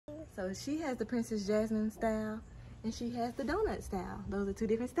So she has the Princess Jasmine style and she has the donut style. Those are two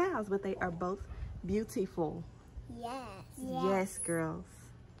different styles, but they are both beautiful. Yes. Yes, girls.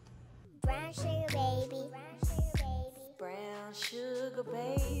 Brown sugar baby. Brown sugar baby. Brown sugar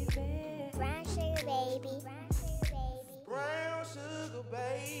baby. Brown sugar baby. Brown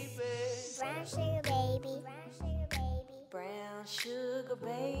sugar baby. Brown sugar baby. Brown sugar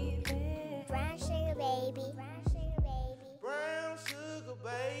baby. Brown sugar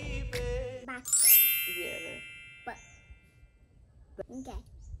baby. Box braids. Yeah. But okay.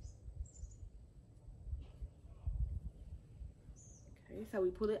 Okay, so we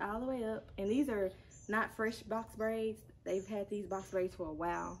pull it all the way up. And these are not fresh box braids. They've had these box braids for a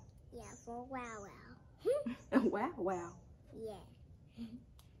while. Yeah, for a while. Wow. Yeah.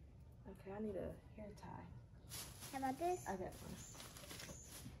 Okay, I need a hair tie. How about this? I got one.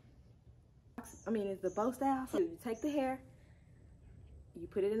 I mean, it's the bow style. So you take the hair, you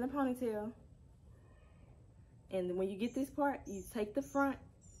put it in the ponytail, and when you get this part, you take the front,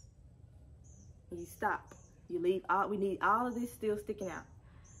 and you stop. You leave all, we need all of this still sticking out.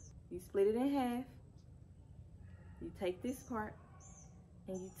 You split it in half, you take this part,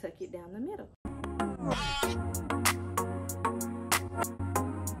 and you tuck it down the middle.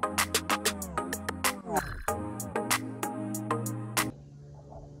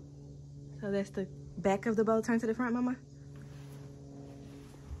 So that's the back of the bow. Turn to the front, Mama.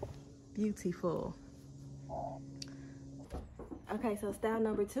 Beautiful. Okay, so style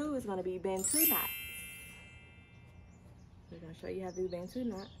number 2 is going to be Bantu knots. We're going to show you how to do Bantu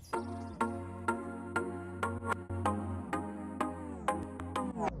knots.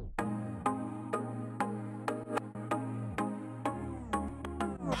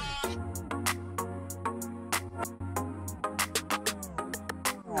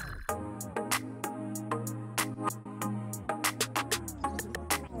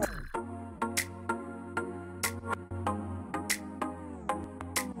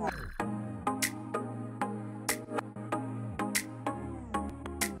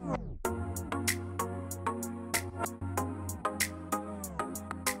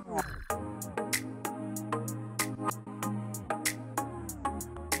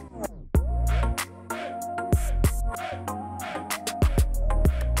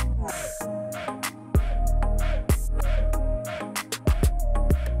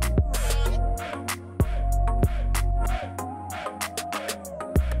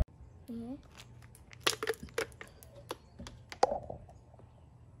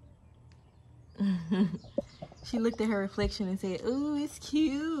 She looked at her reflection and said, "Ooh, it's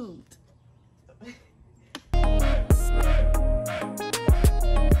cute."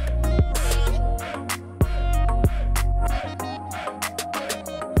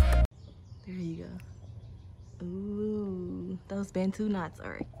 There you go. Ooh, those Bantu knots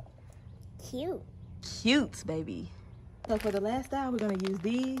are Cute. cute, baby. So for the last style, we're gonna use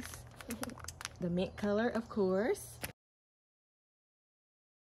these. The mint color, of course.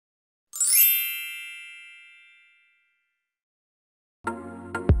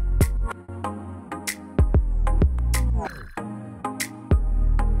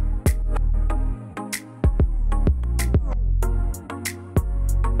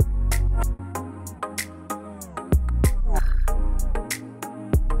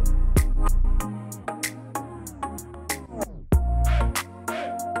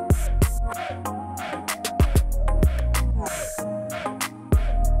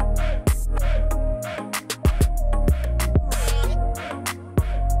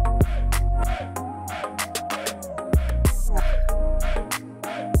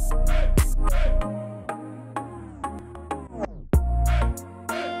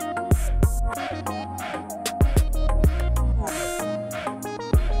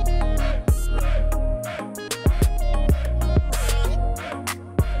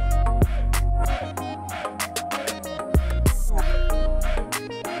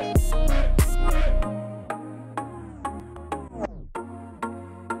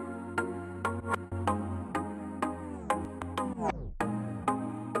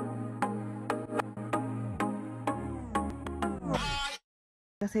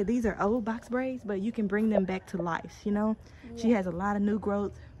 I said these are old box braids, but you can bring them back to life, you know? Yeah. She has a lot of new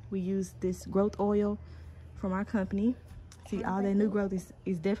growth. We use this growth oil from our company. See, all that new growth is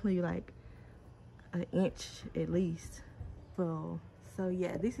definitely like an inch at least. So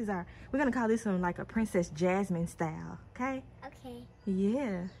yeah, this is our, we're gonna call this one like a Princess Jasmine style, okay? Okay.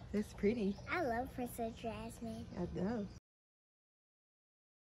 Yeah, that's pretty. I love Princess Jasmine. I know.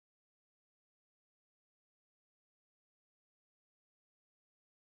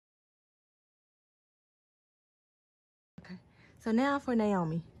 Okay, so now for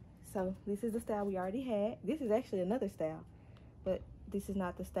Naomi. So this is the style we already had. This is actually another style, but this is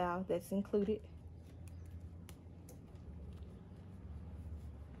not the style that's included.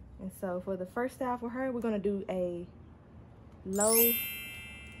 And so for the first style for her, we're gonna do a low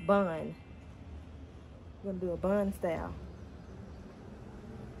bun. We're gonna do a bun style.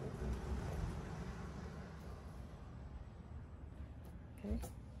 Okay.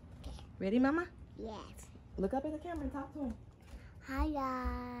 Ready, Mama? Yes. Look up at the camera and talk to him. Hi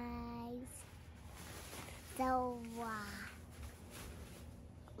guys. So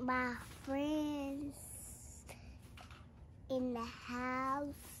my friends in the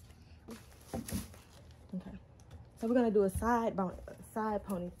house. Okay. So we're gonna do a side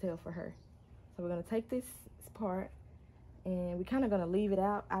ponytail for her. So we're gonna take this part and we're kind of gonna leave it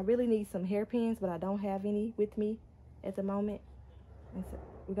out. I really need some hairpins, but I don't have any with me at the moment. And so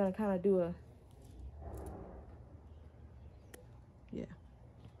we're gonna kind of do a,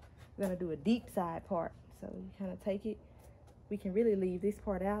 we're gonna do a deep side part. So you kind of take it. We can really leave this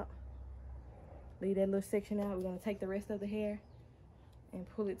part out. Leave that little section out. We're gonna take the rest of the hair and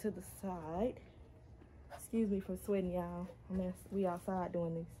pull it to the side. Excuse me for sweating, y'all. I mean, we outside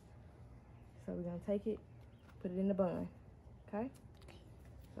doing this. So we're gonna take it, put it in the bun, okay?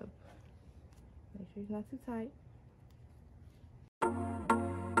 So make sure it's not too tight.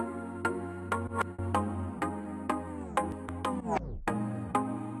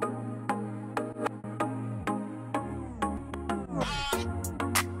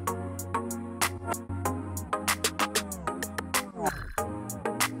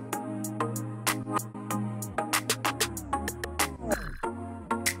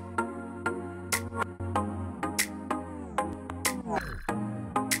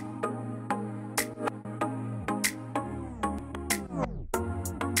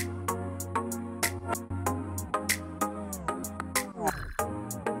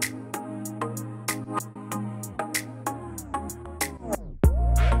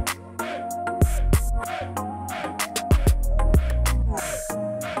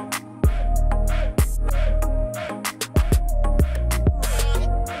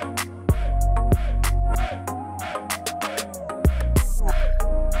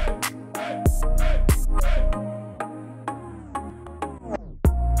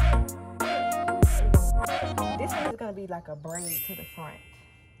 Be like a braid to the front.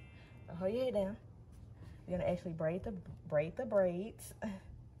 So hold your head down. You're gonna actually braid the braids to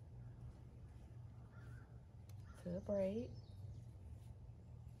the braid.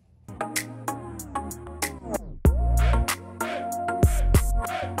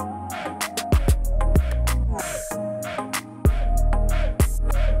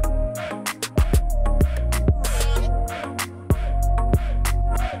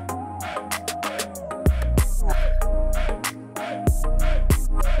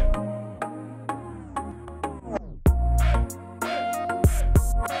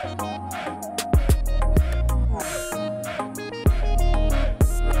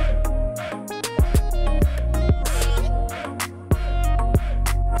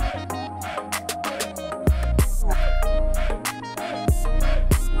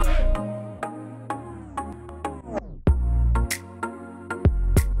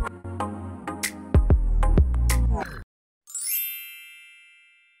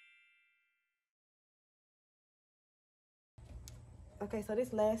 Okay, so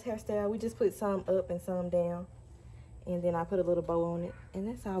this last hairstyle, we just put some up and some down. And then I put a little bow on it. And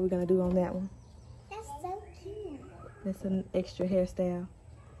that's all we're going to do on that one. That's so cute. That's an extra hairstyle.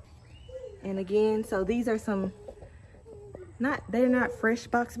 And again, so these are some, they're not fresh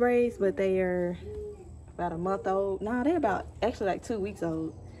box braids, but they are about a month old. No, they're about, actually like 2 weeks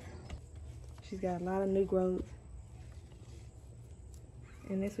old. She's got a lot of new growth.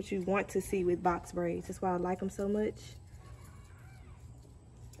 And that's what you want to see with box braids. That's why I like them so much.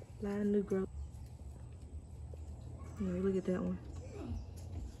 A lot of new growth. Look at that one.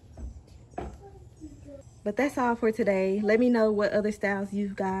 But that's all for today. Let me know what other styles you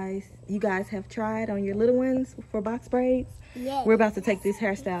guys have tried on your little ones for box braids. Yes. We're about to take this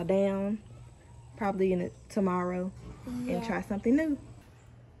hairstyle down, probably tomorrow, and try something new.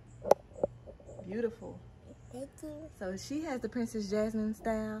 Beautiful. Thank you. So she has the Princess Jasmine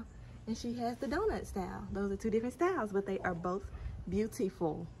style, and she has the donut style. Those are two different styles, but they are both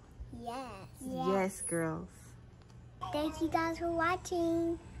beautiful. Yes. Yes, girls. Thank you guys for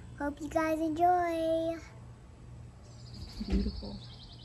watching. Hope you guys enjoy. Beautiful.